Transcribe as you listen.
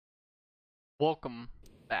Welcome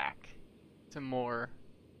back to more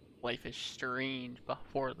Life is Strange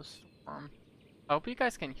Before the Storm. I hope you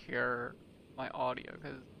guys can hear my audio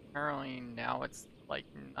because apparently now it's like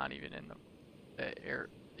not even in the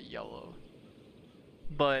yellow.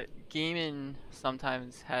 But gaming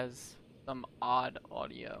sometimes has some odd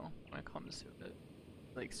audio when it comes to it,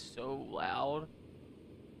 like so loud.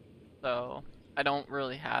 So I don't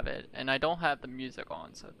really have it, and I don't have the music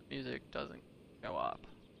on, so the music doesn't go up.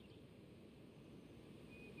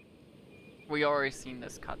 We already seen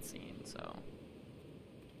this cutscene, so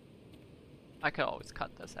I could always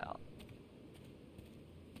cut this out.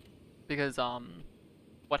 Because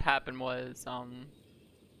what happened was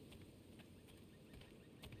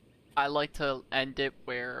I like to end it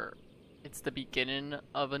where it's the beginning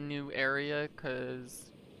of a new area,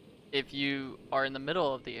 cuz if you are in the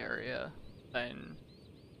middle of the area, then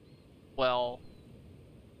well,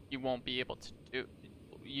 you won't be able to do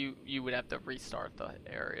you would have to restart the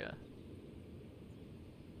area.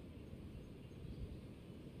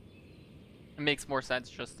 It makes more sense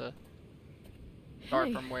just to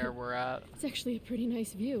start from where we're at. It's actually a pretty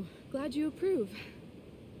nice view. Glad you approve.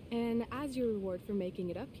 And as your reward for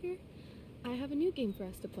making it up here, I have a new game for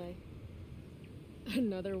us to play.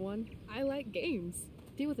 Another one? I like games.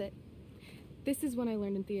 Deal with it. This is one I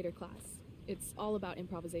learned in theater class. It's all about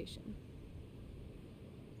improvisation.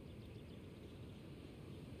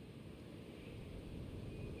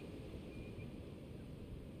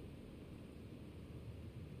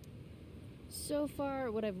 So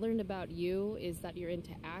far, what I've learned about you is that you're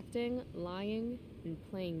into acting, lying, and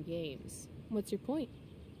playing games. What's your point?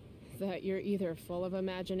 That you're either full of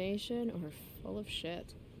imagination or full of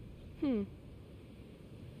shit. Let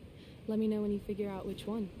me know when you figure out which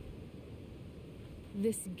one.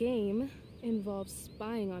 This game involves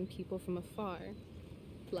spying on people from afar.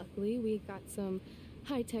 Luckily, we got some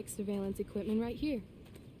high-tech surveillance equipment right here.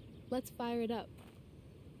 Let's fire it up.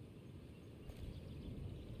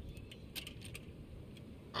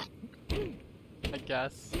 I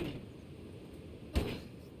guess.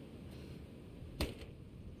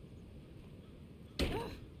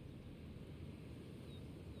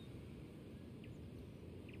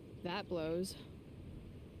 That blows.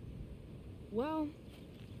 Well,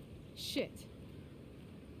 shit.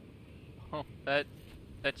 Oh, that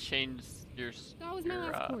changed your That was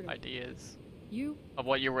my last quarter. ideas You? of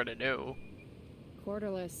what you were to do.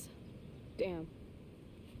 Quarterless. Damn.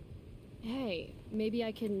 Hey, maybe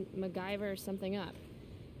I can MacGyver something up.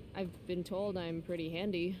 I've been told I'm pretty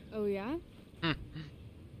handy. Oh yeah?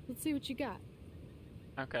 Let's see what you got.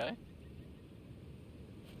 Okay.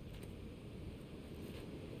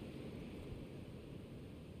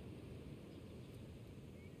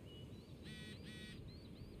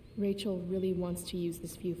 Rachel really wants to use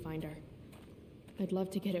this viewfinder. I'd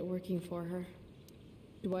love to get it working for her.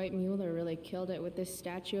 Dwight Mueller really killed it with this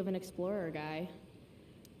statue of an explorer guy.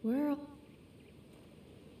 Where...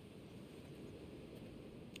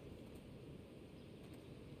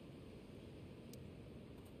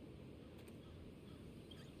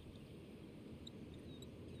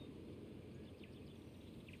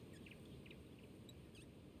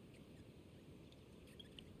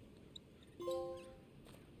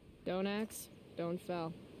 Don't axe, don't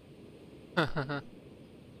fell.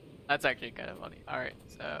 That's actually kind of funny. Alright,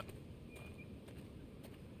 so...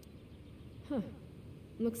 Huh.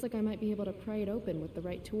 Looks like I might be able to pry it open with the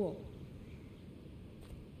right tool.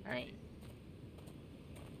 Alright.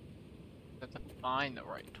 Have to find the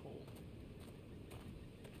right tool.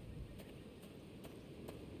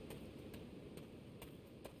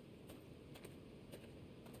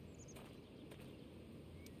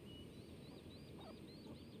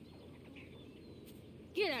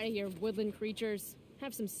 Get out of here, woodland creatures.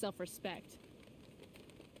 Have some self-respect.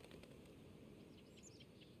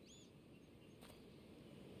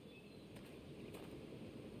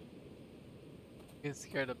 You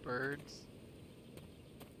scared of birds?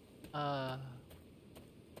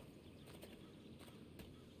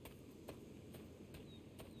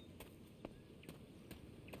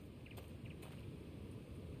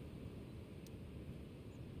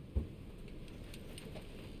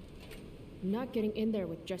 I'm not getting in there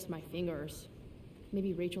with just my fingers.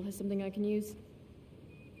 Maybe Rachel has something I can use?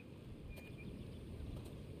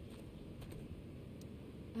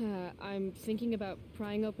 I'm thinking about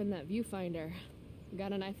prying open that viewfinder.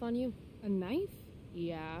 Got a knife on you? A knife?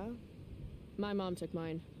 Yeah. My mom took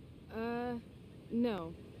mine.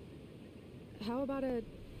 No. How about a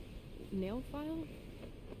nail file?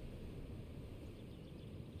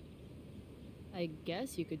 I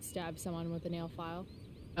guess you could stab someone with a nail file.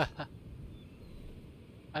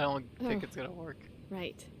 I don't think it's gonna work.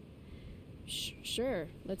 Right. Sure,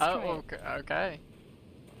 let's Oh, try it. okay, okay.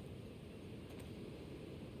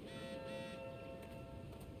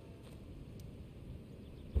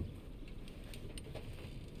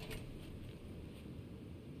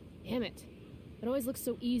 Damn it. It always looks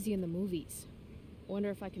so easy in the movies. Wonder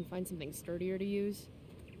if I can find something sturdier to use.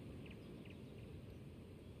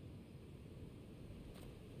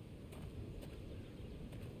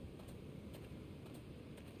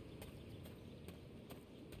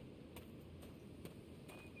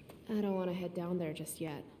 I don't want to head down there just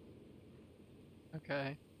yet.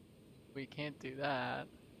 Okay. We can't do that.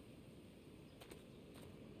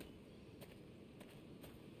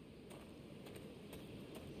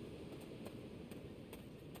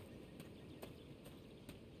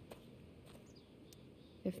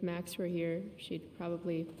 If Max were here, she'd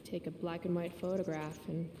probably take a black and white photograph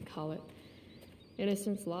and call it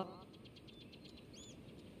Innocence Lost.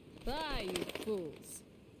 Bye, you fools.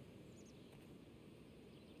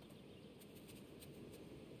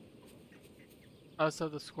 Oh, so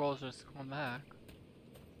the squirrel's just come back.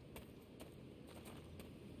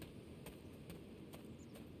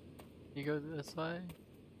 You go this way?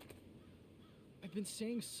 I've been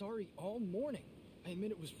saying sorry all morning. I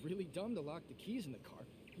admit it was really dumb to lock the keys in the car.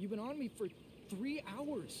 You've been on me for 3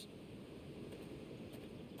 hours.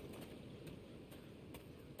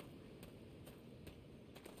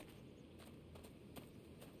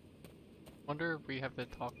 Wonder if we have to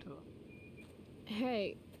talk to them.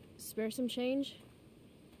 Hey, spare some change?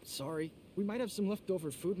 Sorry. We might have some leftover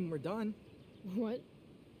food when we're done. What?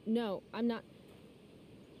 No, I'm not.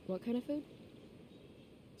 What kind of food?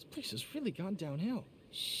 This place has really gone downhill.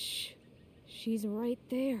 Shh. She's right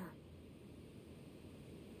there.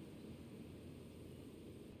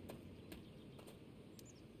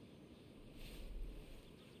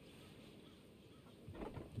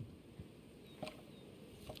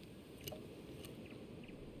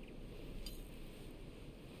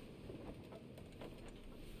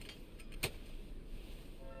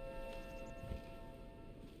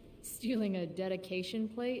 Stealing a dedication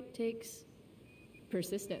plate takes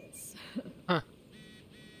persistence. Huh.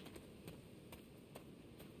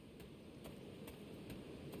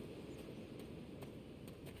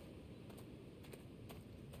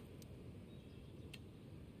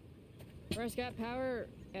 First got power,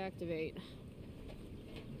 activate.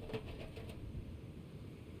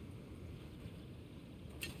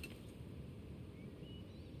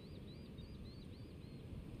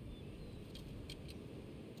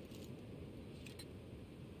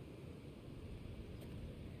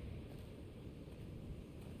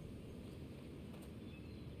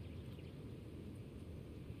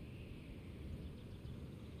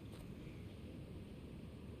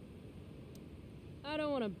 I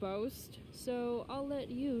don't want to boast, so I'll let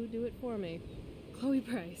you do it for me. Chloe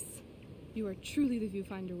Price, you are truly the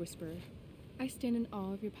viewfinder whisperer. I stand in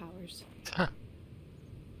awe of your powers.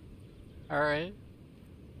 Alright.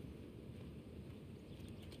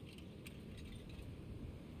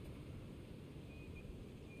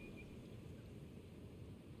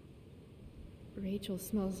 Rachel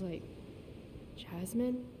smells like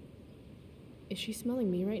jasmine? Is she smelling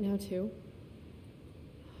me right now too?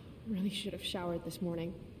 Really should have showered this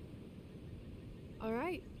morning.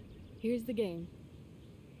 Alright, here's the game.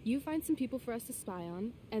 You find some people for us to spy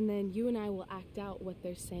on, and then you and I will act out what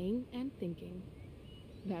they're saying and thinking.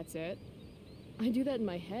 That's it. I do that in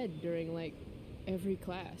my head during, like, every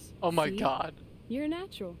class. Oh my See? god. You're a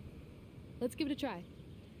natural. Let's give it a try.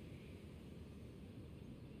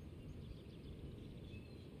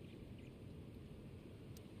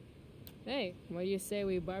 Hey, what do you say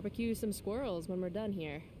we barbecue some squirrels when we're done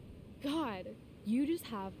here? God, you just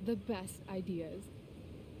have the best ideas.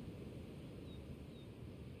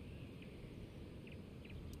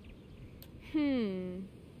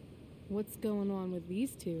 What's going on with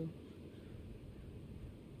these two?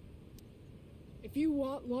 If you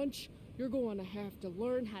want lunch, you're going to have to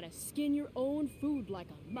learn how to skin your own food like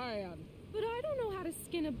a man. But I don't know how to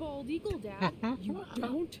skin a bald eagle, Dad. You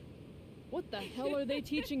don't? What the hell are they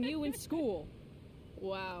teaching you in school?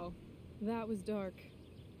 Wow, that was dark.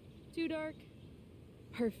 Too dark?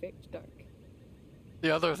 Perfect dark.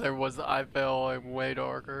 The other thing was I felt like way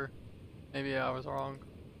darker. Maybe I was wrong.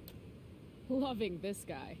 Loving this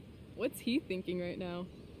guy. What's he thinking right now?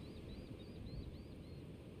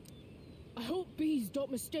 I hope bees don't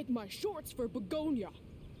mistake my shorts for begonia.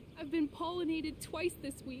 I've been pollinated twice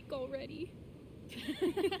this week already.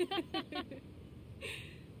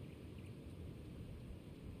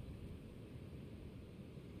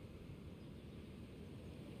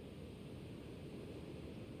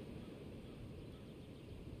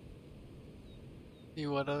 See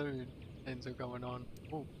what other Things are going on.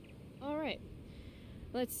 Ooh. Alright.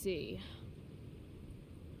 Let's see.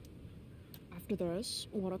 After this,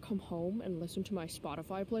 wanna come home and listen to my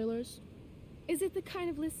Spotify playlist? Is it the kind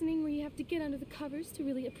of listening where you have to get under the covers to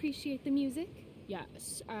really appreciate the music?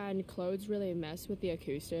 Yes, and clothes really mess with the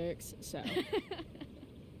acoustics, so...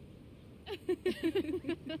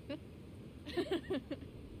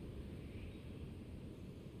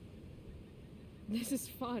 This is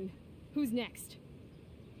fun. Who's next?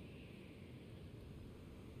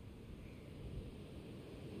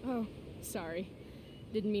 Oh, sorry.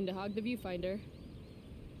 Didn't mean to hog the viewfinder.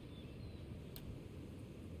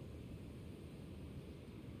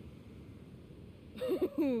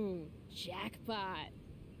 Jackpot!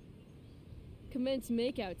 Commence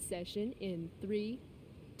makeout session in 3,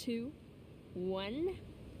 2, 1.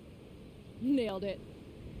 Nailed it.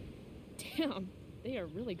 Damn, they are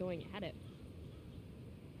really going at it.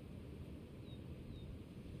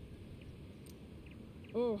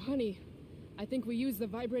 Oh, honey, I think we used the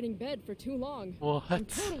vibrating bed for too long. What? I'm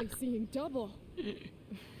totally seeing double.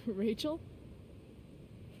 Rachel?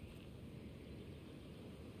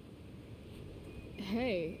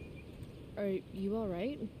 Hey, are you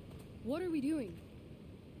alright? What are we doing?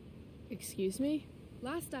 Excuse me?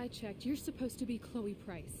 Last I checked, you're supposed to be Chloe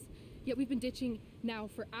Price. Yet we've been ditching now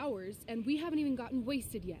for hours, and we haven't even gotten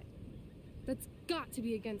wasted yet. That's got to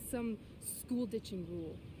be against some school ditching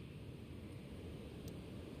rule.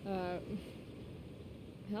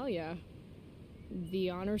 Hell yeah. The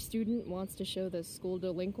honor student wants to show the school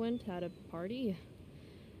delinquent at a party?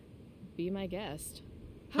 Be my guest.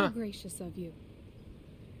 How gracious of you.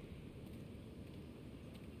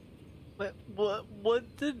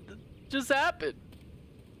 What did just happen?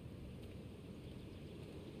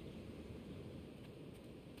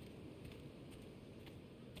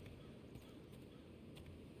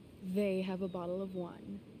 They have a bottle of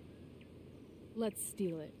wine. Let's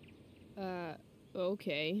steal it.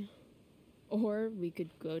 Okay. Or we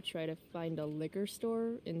could go try to find a liquor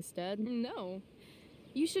store instead. No.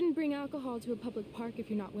 You shouldn't bring alcohol to a public park if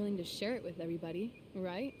you're not willing to share it with everybody,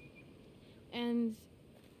 right? And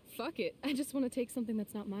fuck it, I just want to take something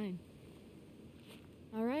that's not mine.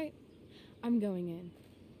 All right, I'm going in.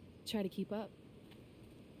 Try to keep up.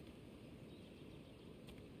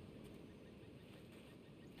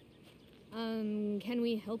 Can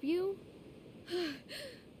we help you?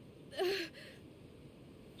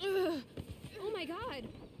 Oh my god!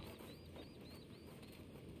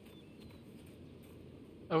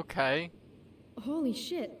 Okay. Holy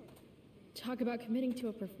shit. Talk about committing to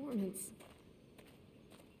a performance.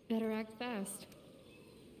 Better act fast.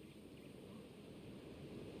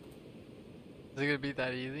 Is it gonna be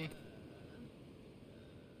that easy?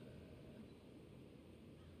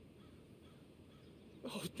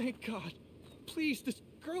 Oh, thank God. Please, this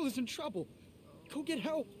girl is in trouble. Go get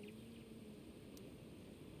help.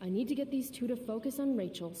 I need to get these two to focus on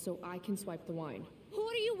Rachel so I can swipe the wine.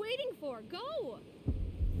 What are you waiting for? Go!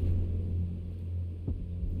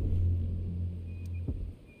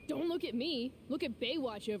 Don't look at me. Look at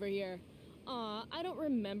Baywatch over here. I don't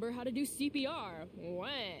remember how to do CPR. Wah.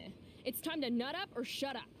 It's time to nut up or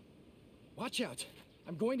shut up. Watch out.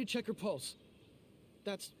 I'm going to check her pulse.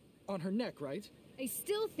 That's on her neck, right? I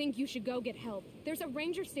still think you should go get help. There's a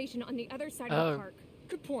ranger station on the other side of the park.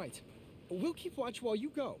 Good point. We'll keep watch while you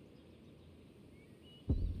go.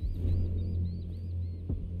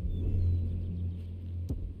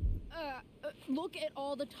 Look at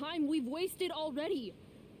all the time we've wasted already.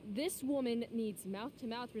 This woman needs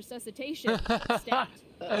mouth-to-mouth resuscitation. Stat.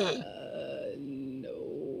 No.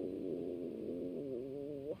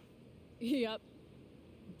 Yep.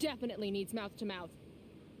 Definitely needs mouth-to-mouth.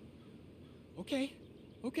 Okay.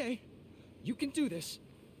 You can do this.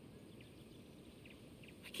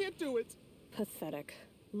 I can't do it. Pathetic.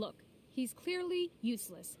 Look, he's clearly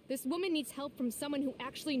useless. This woman needs help from someone who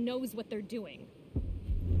actually knows what they're doing.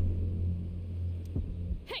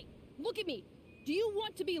 Hey, look at me. Do you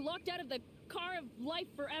want to be locked out of the car of life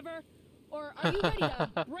forever? Or are you ready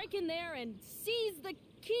to break in there and seize the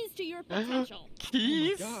keys to your potential?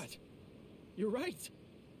 Keys? Oh my God. You're right.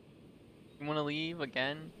 You wanna leave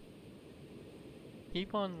again?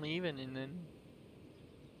 Keep on leaving and then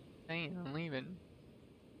saying I'm leaving.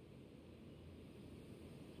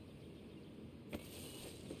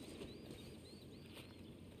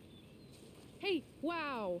 Hey,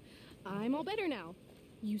 wow. I'm all better now.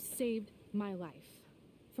 You saved my life.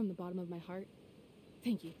 From the bottom of my heart.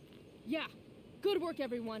 Thank you. Yeah. Good work,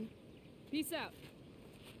 everyone. Peace out.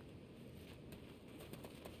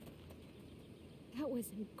 That was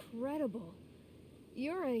incredible.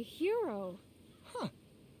 You're a hero. Huh.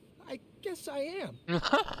 I Guess I am.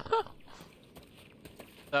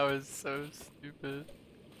 That was so stupid.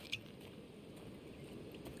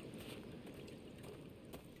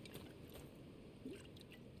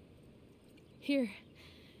 Here,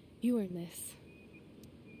 you earned this.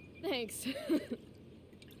 Thanks.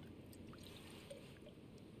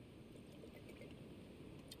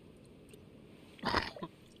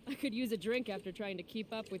 I could use a drink after trying to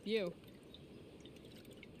keep up with you.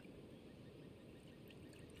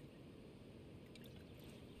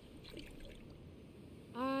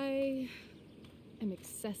 I am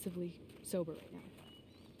excessively sober right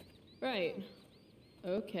now. Right.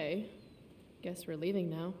 Okay. Guess we're leaving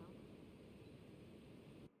now.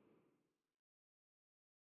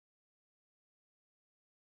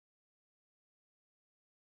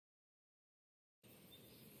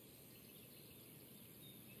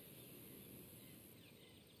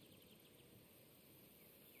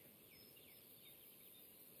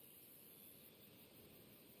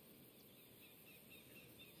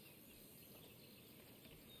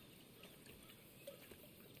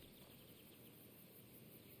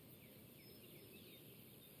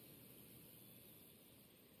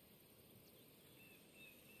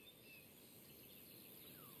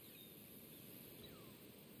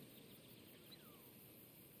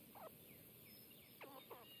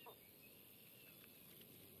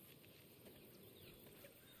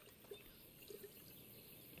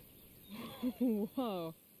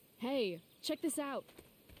 Whoa. Hey, check this out.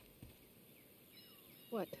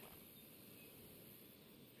 What?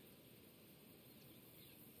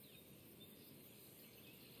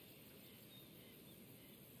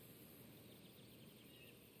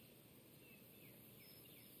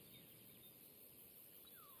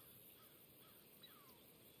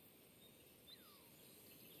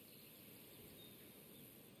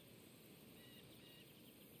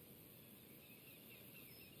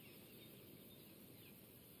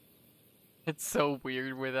 It's so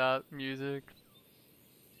weird without music.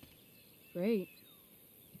 Great.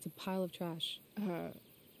 It's a pile of trash.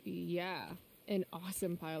 Yeah. An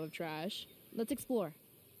awesome pile of trash. Let's explore.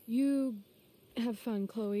 You have fun,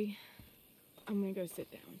 Chloe. I'm gonna go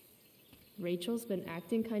sit down. Rachel's been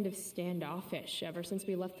acting kind of standoffish ever since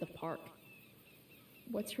we left the park.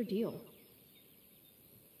 What's her deal?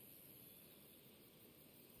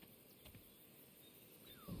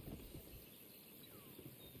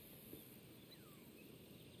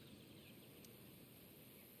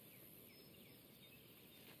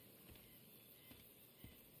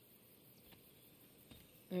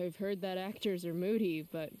 I've heard that actors are moody,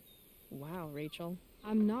 but wow, Rachel.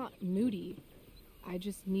 I'm not moody. I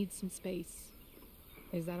just need some space.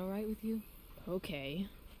 Is that alright with you? Okay.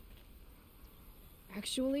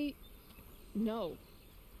 Actually, no.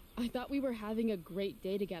 I thought we were having a great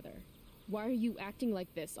day together. Why are you acting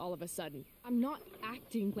like this all of a sudden? I'm not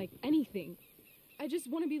acting like anything. I just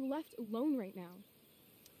want to be left alone right now.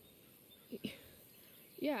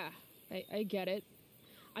 Yeah, I get it.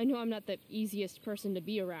 I know I'm not the easiest person to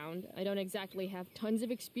be around. I don't exactly have tons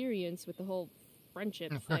of experience with the whole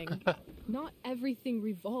friendship thing. Not everything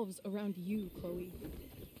revolves around you, Chloe.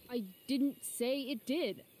 I didn't say it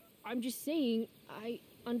did. I'm just saying I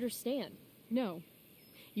understand. No,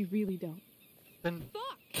 you really don't. Then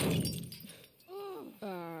Fuck!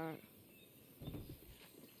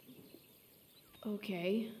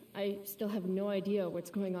 Okay, I still have no idea what's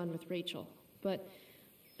going on with Rachel, but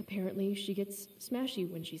apparently she gets smashy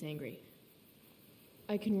when she's angry.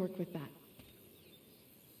 I can work with that.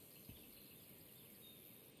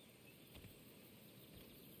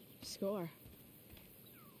 Score.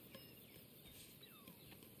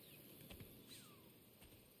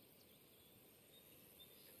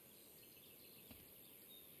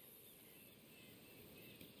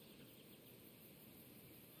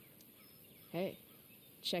 Hey,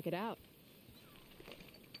 check it out.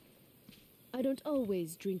 I don't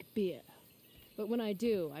always drink beer, but when I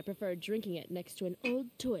do, I prefer drinking it next to an old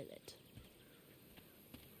toilet.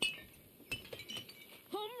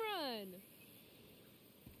 Home run!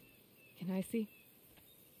 Can I see?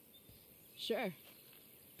 Sure.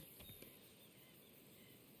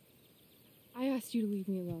 I asked you to leave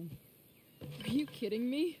me alone. Are you kidding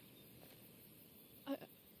me?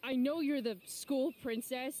 I know you're the school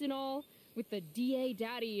princess and all, with the DA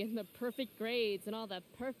daddy and the perfect grades and all the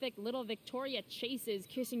perfect little Victoria chases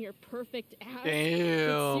kissing your perfect ass. damn.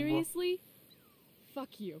 But seriously?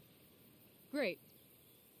 Fuck you. Great.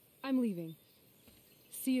 I'm leaving.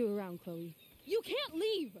 See you around, Chloe. You can't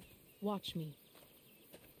leave! Watch me.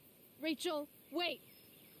 Rachel, wait!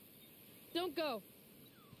 Don't go.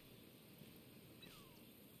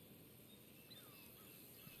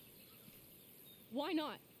 Why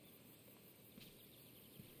not?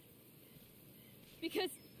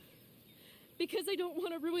 Because I don't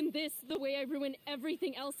want to ruin this the way I ruin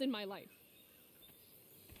everything else in my life.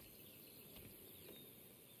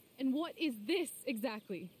 And what is this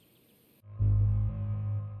exactly?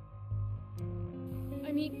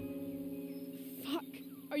 I mean, fuck.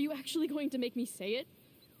 Are you actually going to make me say it?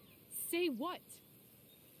 Say what?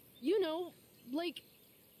 You know, like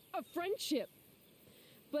a friendship.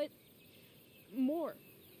 But more.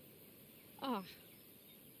 Ah.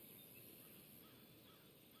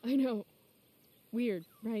 I know. Weird,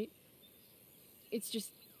 right? It's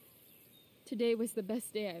just... Today was the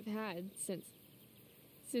best day I've had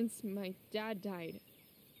since my dad died.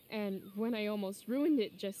 And when I almost ruined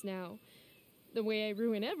it just now, the way I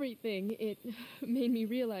ruin everything, it made me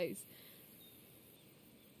realize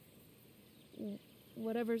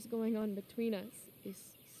whatever's going on between us is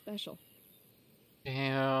special.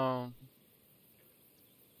 Damn.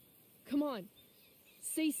 Come on,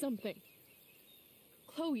 say something.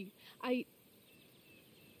 Chloe,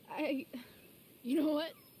 you know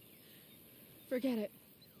what? Forget it.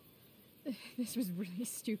 This was really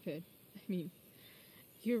stupid. I mean,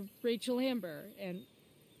 you're Rachel Amber, and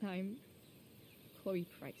I'm Chloe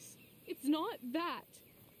Price. It's not that.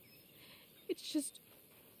 It's just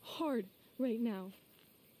hard right now.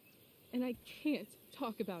 And I can't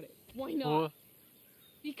talk about it. Why not?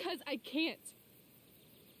 Because I can't.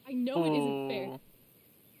 I know it isn't fair,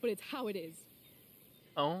 but it's how it is.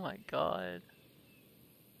 Oh my god.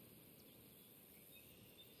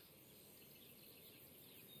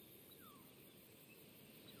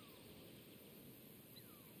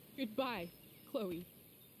 Goodbye, Chloe.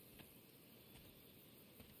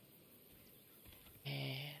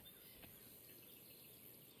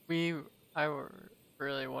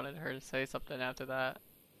 Really wanted her to say something after that.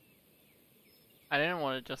 I didn't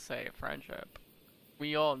want to just say friendship.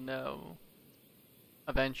 We all know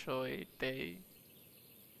eventually it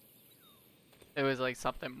was like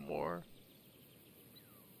something more.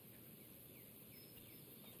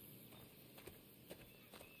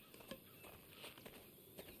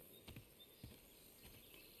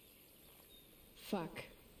 Fuck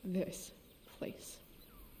this place.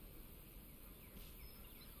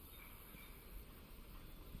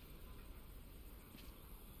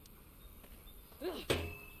 Ugh.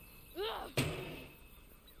 Ugh.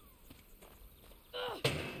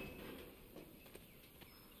 Ugh.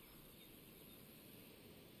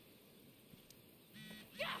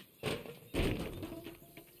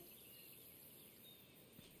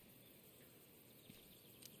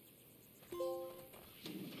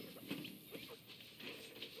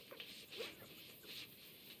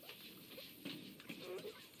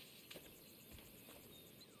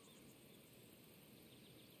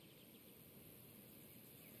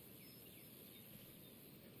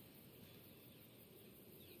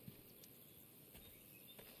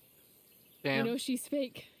 Damn. You know she's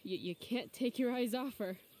fake. You can't take your eyes off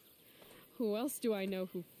her. Who else do I know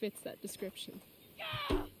who fits that description?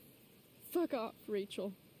 Fuck off,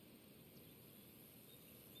 Rachel.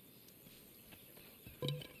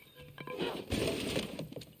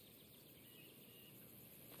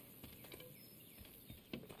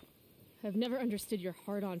 I've never understood your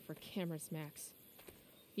hard-on for cameras, Max.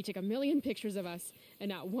 You took 1,000,000 pictures of us, and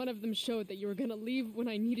not one of them showed that you were gonna leave when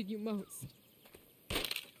I needed you most.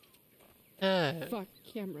 Fuck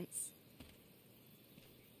cameras.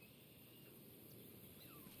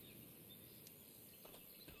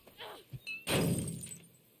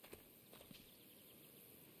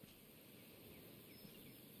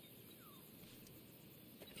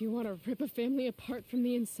 If you want to rip a family apart from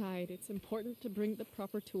the inside, it's important to bring the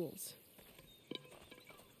proper tools.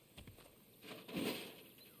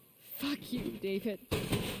 Fuck you, David.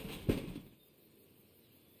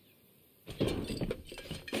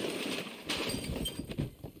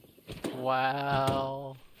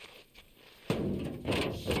 Wow.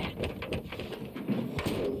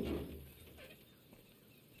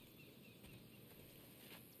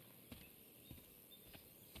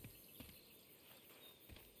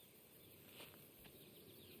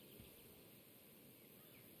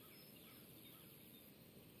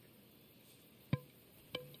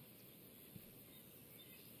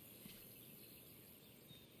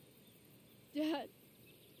 Dad.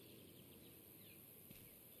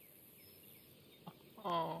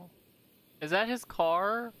 Oh. Is that his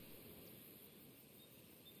car?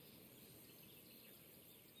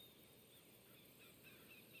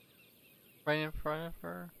 Right in front of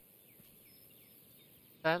her?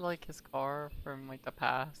 Is that like his car from like the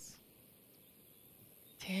past?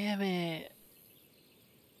 Damn it.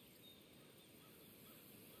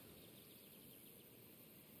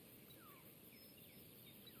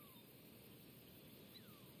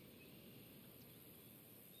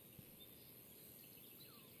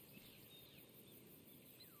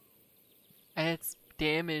 it's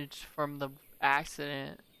damaged from the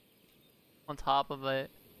accident on top of it.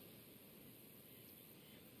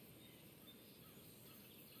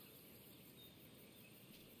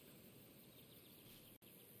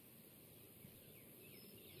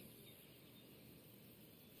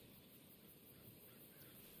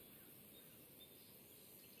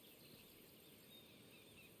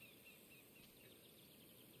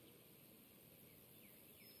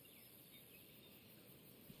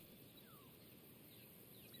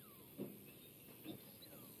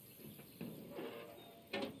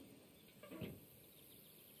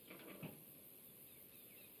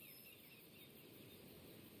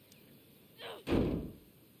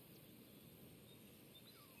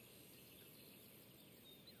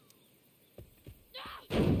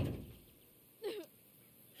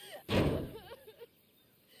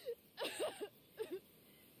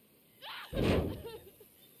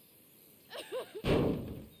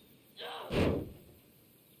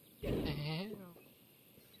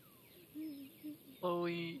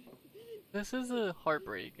 Chloe, this is a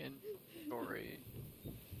heartbreaking story.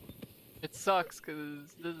 It sucks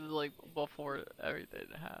because this is like before everything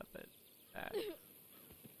happened.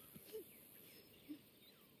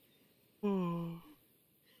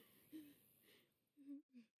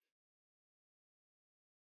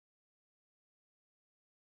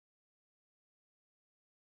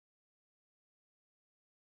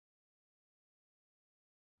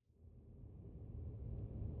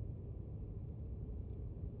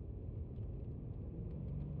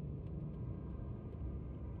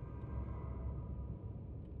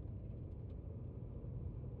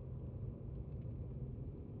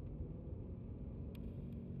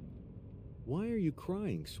 Why are you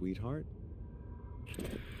crying, sweetheart?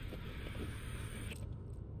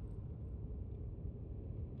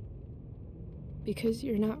 Because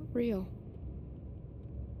you're not real.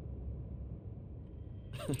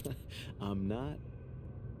 I'm not.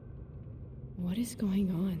 What is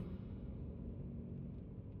going on?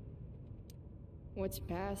 What's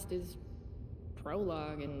past is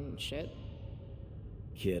prologue and shit.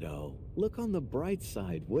 Kiddo, look on the bright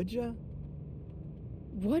side, would ya?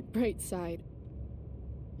 What bright side?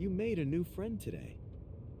 You made a new friend today.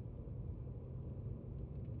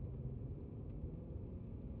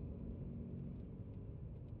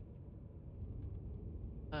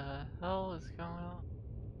 The hell is going on?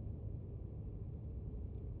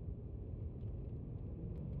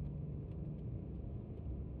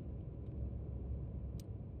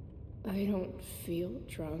 I don't feel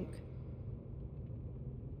drunk.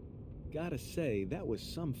 Gotta say, that was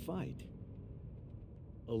some fight.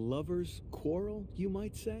 A lover's quarrel, you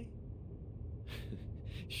might say?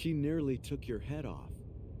 She nearly took your head off.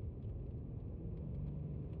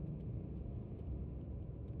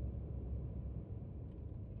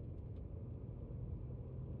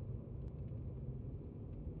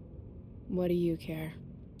 What do you care?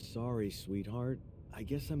 Sorry, sweetheart. I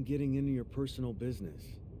guess I'm getting into your personal business.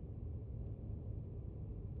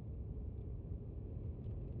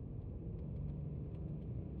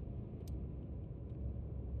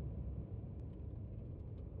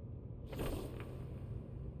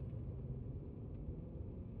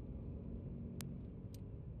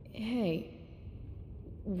 Hey,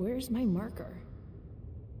 where's my marker?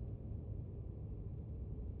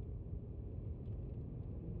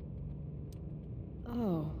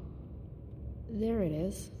 Oh, there it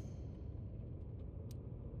is.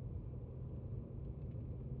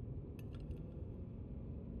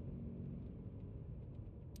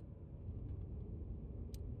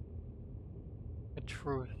 The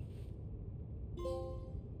truth.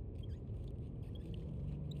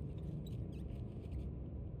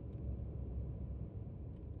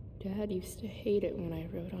 Dad used to hate it when I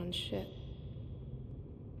wrote on shit.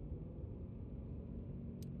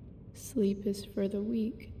 Sleep is for the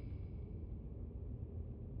weak.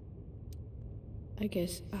 I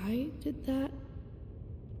guess I did that?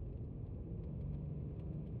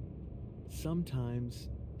 Sometimes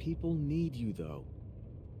people need you, though.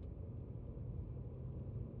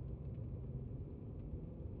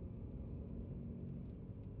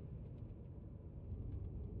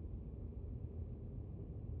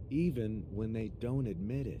 Even when they don't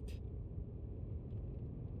admit it.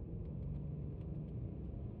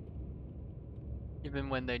 Even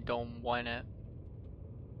when they don't want it.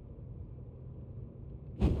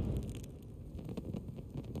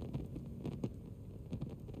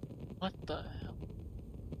 What the hell?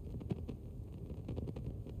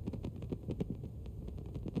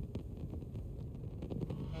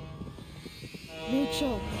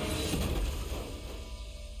 Rachel!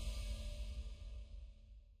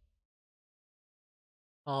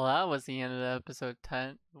 Well, that was the end of the episode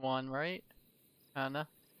 1, right? Kinda.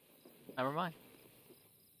 Never mind.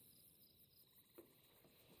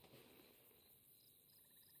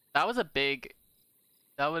 That was a big.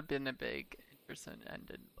 That would have been a big interesting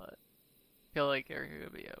ending, but I feel like there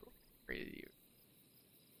could be a crazy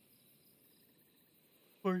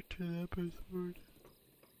 14 episode.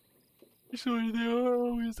 So they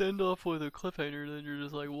always end off with a cliffhanger, then you're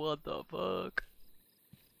just like, what the fuck?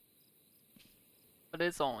 But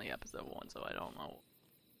it's only episode 1, so I don't know.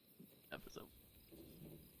 Episode.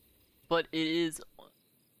 But it is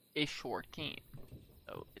a short game,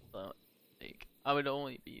 so it's like I would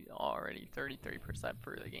only be already 33%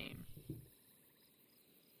 for the game.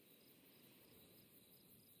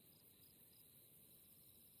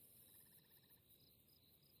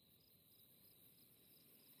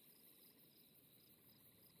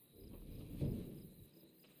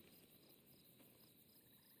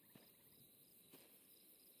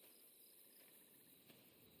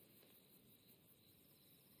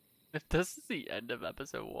 If this is the end of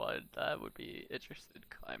episode 1, that would be interesting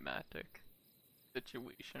climactic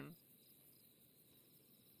situation.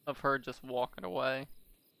 Of her just walking away.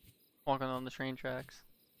 Walking on the train tracks.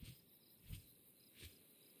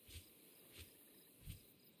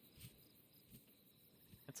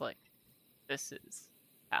 It's like, this is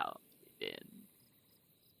how it ends.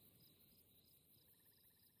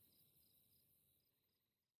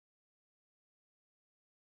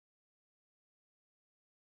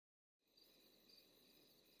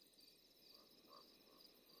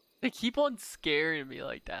 They keep on scaring me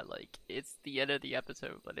like that, like it's the end of the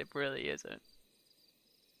episode, but it really isn't.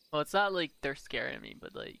 Well, it's not like they're scaring me,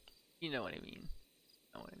 but like, you know what I mean.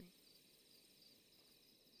 You know what I mean.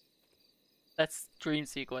 That dream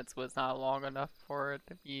sequence was not long enough for it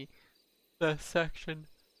to be the section.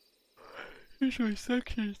 Usually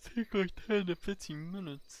sections take like 10 to 15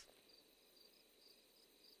 minutes.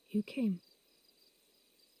 You came.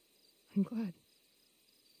 I'm glad.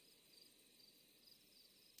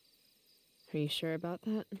 Are you sure about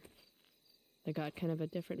that? I got kind of a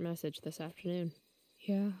different message this afternoon.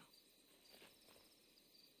 Yeah.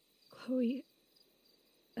 Chloe,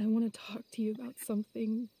 I want to talk to you about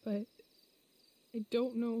something, but I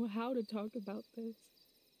don't know how to talk about this.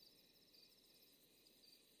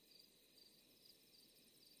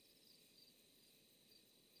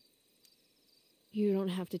 You don't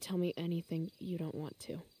have to tell me anything you don't want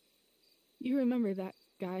to. You remember that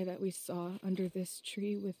guy that we saw under this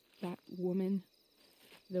tree with that woman?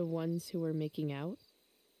 The ones who were making out?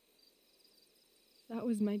 That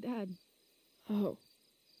was my dad. Oh.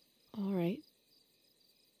 All right.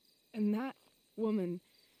 And that woman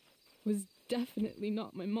was definitely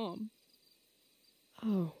not my mom.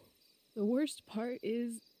 Oh. The worst part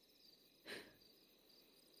is,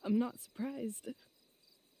 I'm not surprised.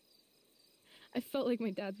 I felt like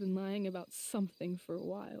my dad's been lying about something for a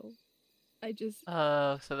while.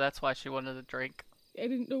 So that's why she wanted a drink. I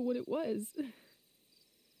didn't know what it was.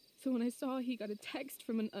 So when I saw he got a text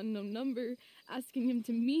from an unknown number asking him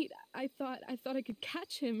to meet, I thought I could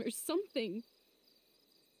catch him or something.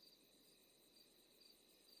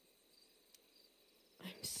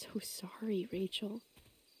 I'm so sorry, Rachel.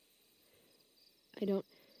 I don't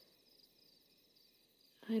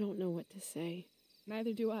know what to say.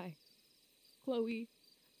 Neither do I. Chloe,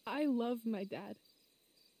 I love my dad.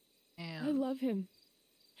 Damn. I love him.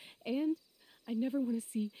 And I never want to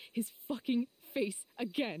see his fucking face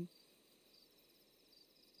again.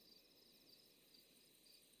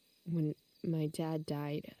 When my dad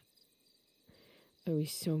died, I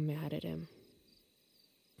was so mad at him.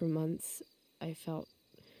 For months, I felt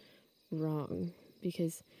wrong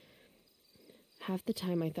because half the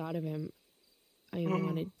time I thought of him, I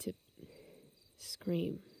wanted to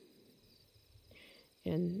scream.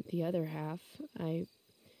 And the other half, I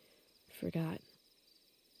forgot.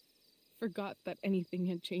 Forgot that anything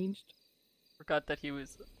had changed. Forgot that he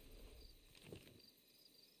was.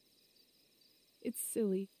 It's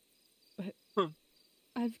silly, but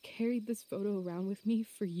I've carried this photo around with me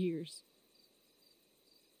for years.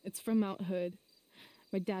 It's from Mount Hood.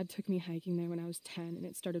 My dad took me hiking there when I was 10, and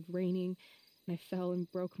it started raining, and I fell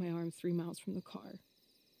and broke my arm 3 miles from the car.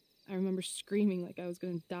 I remember screaming like I was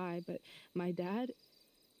going to die, but my dad,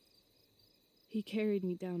 he carried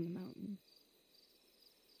me down the mountain.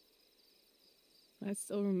 I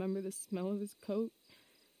still remember the smell of his coat,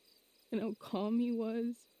 and how calm he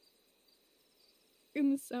was,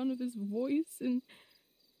 and the sound of his voice, and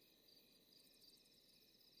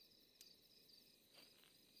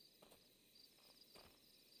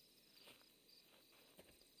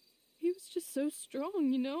he was just so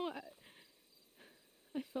strong, you know?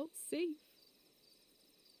 I felt safe.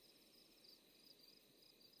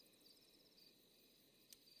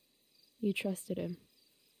 You trusted him.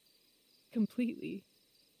 Completely.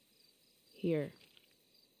 Here.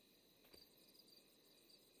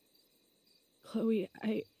 Chloe,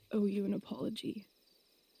 I owe you an apology.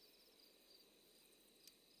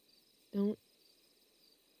 Don't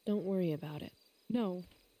worry about it. No,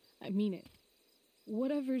 I mean it.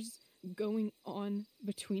 Whatever's going on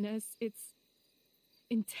between us, it's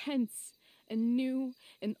intense and new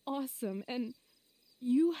and awesome, and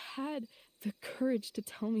you had the courage to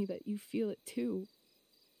tell me that you feel it too.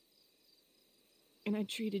 And I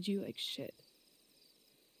treated you like shit.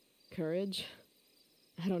 Courage?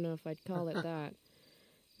 I don't know if I'd call it that.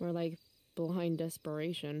 More like blind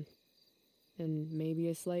desperation. And maybe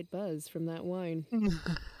a slight buzz from that wine.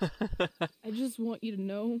 I just want you to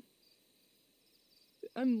know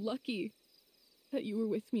I'm lucky that you were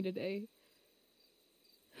with me today.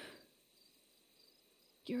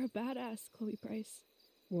 You're a badass, Chloe Price.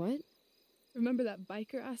 What? Remember that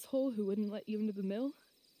biker asshole who wouldn't let you into the mill?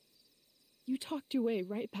 You talked your way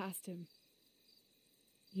right past him.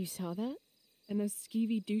 You saw that? And those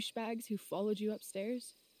skeevy douchebags who followed you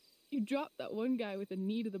upstairs? You dropped that one guy with a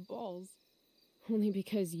knee to the balls. Only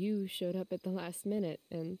because you showed up at the last minute,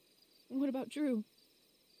 and... What about Drew?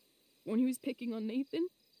 When he was picking on Nathan?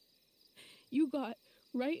 You got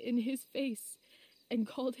right in his face and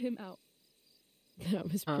called him out.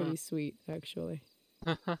 That was pretty sweet, actually.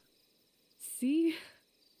 See?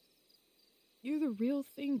 You're the real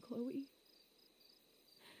thing, Chloe.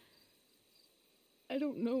 I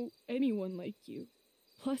don't know anyone like you.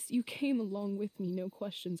 Plus, you came along with me, no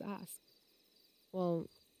questions asked. Well,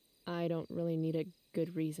 I don't really need a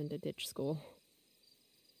good reason to ditch school.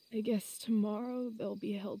 I guess tomorrow there'll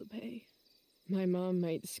be hell to pay. My mom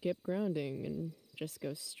might skip grounding and just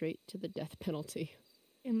go straight to the death penalty.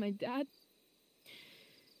 And my dad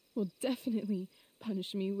will definitely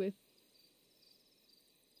punish me with...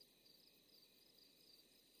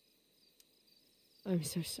 I'm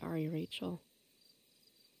so sorry, Rachel.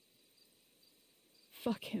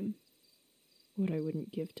 Fuck him. What I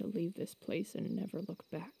wouldn't give to leave this place and never look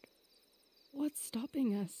back. What's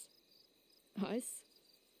stopping us? Us?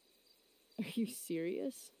 Are you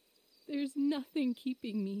serious? There's nothing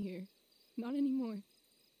keeping me here. Not anymore.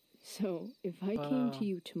 So, if I came to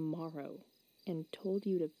you tomorrow and told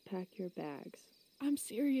you to pack your bags... I'm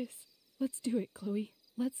serious. Let's do it, Chloe.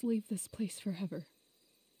 Let's leave this place forever.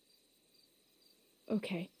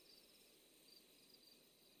 Okay.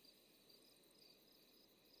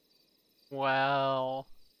 Well,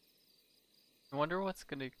 I wonder what's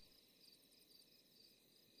gonna...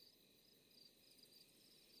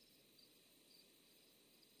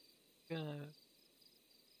 Can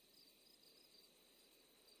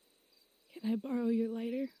I borrow your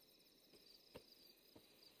lighter?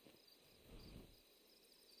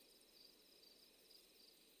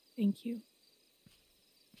 Thank you.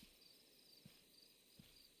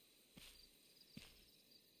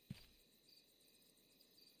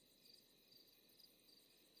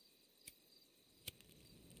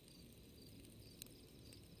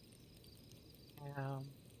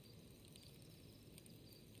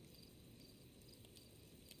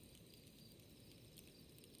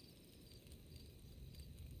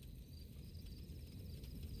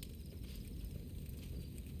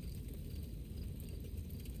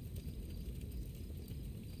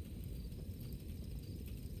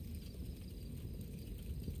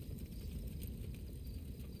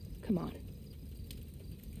 Come on.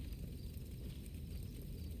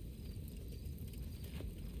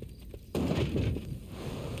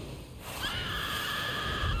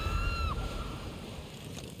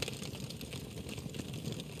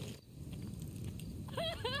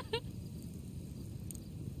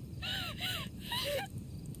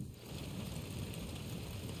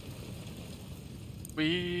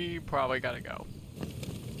 We probably gotta go.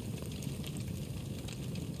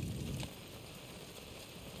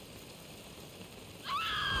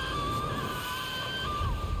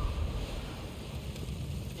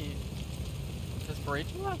 Does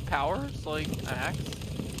Rachel have powers like an axe?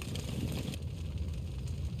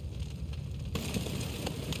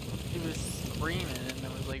 He was screaming and there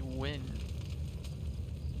was like wind.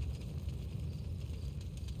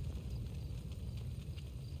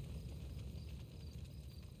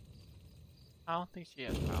 I don't think she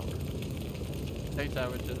has powers. I think that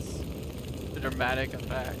was just the dramatic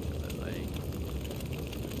effect, but like,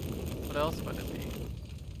 what else would it be?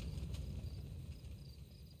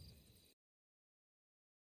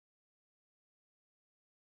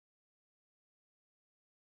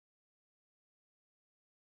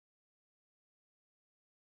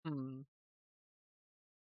 Hmm.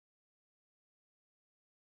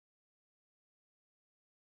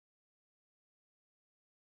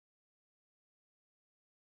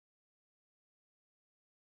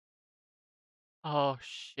 Oh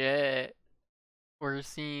shit. We're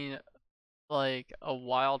seeing like a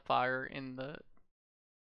wildfire in the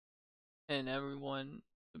and everyone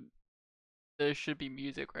there should be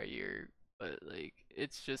music right here, but like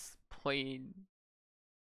it's just plain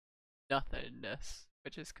nothingness,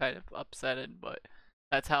 which is kind of upsetting, but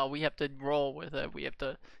that's how we have to roll with it. We have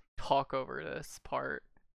to talk over this part.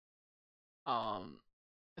 Um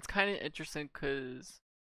it's kind of interesting cuz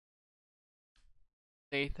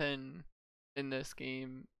Nathan in this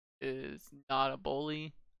game is not a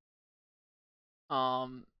bully.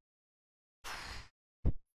 Um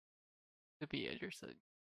Could be interesting.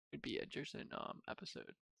 Could be interesting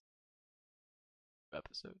episode.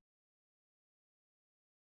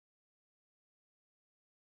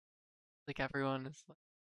 Like everyone is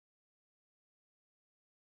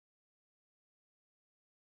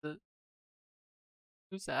like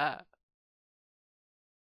who's that?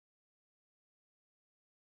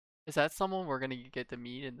 Is that someone we're gonna get to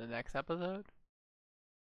meet in the next episode?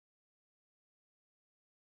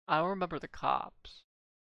 I don't remember the cops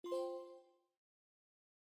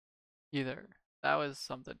either. That was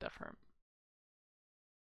something different.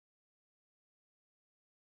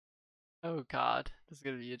 Oh god, this is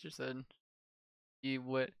gonna be interesting. See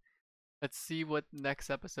what let's see what next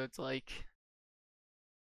episode's like.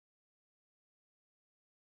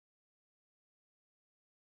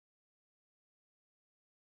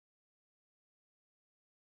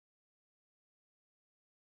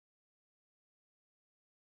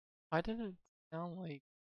 Why did it sound like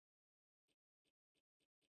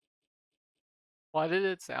why did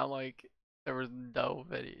it sound like there was no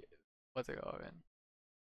video what's it called again?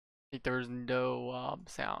 Like there was no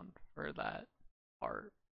sound for that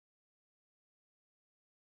part.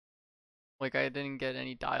 Like I didn't get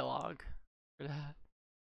any dialogue for that.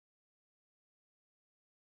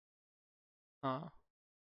 Huh.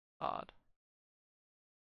 Odd.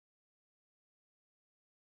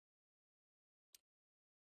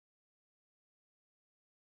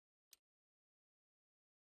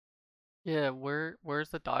 Yeah, where's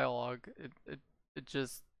the dialogue? It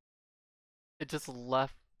just it just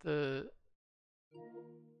left the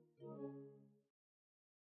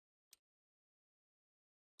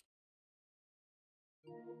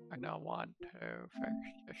I don't want to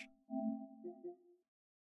fix this.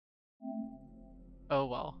 Oh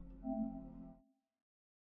well.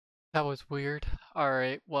 That was weird.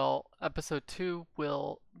 Alright, well, episode 2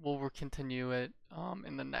 we'll continue it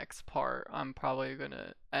in the next part. I'm probably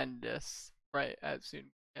gonna end this right as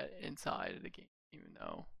soon as we get inside of the game, even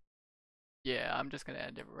though yeah, I'm just gonna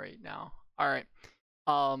end it right now. Alright.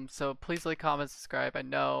 So please like, comment, subscribe. I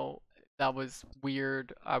know that was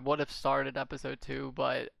weird. I would have started episode 2,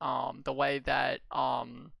 but the way that uh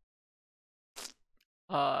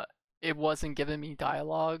it wasn't giving me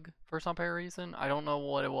dialogue for some reason. I don't know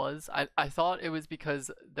what it was. I thought it was because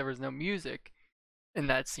there was no music in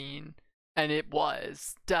that scene, and it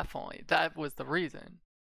was definitely that was the reason.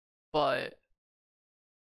 But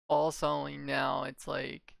also now it's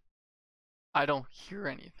like I don't hear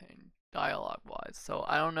anything dialogue wise, so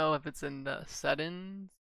I don't know if it's in the settings.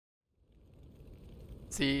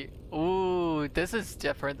 See, ooh, this is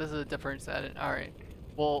different. This is a different setting. All right,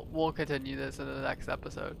 we'll continue this in the next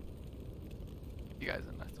episode. See you guys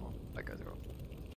in the next one. Bye guys, everyone.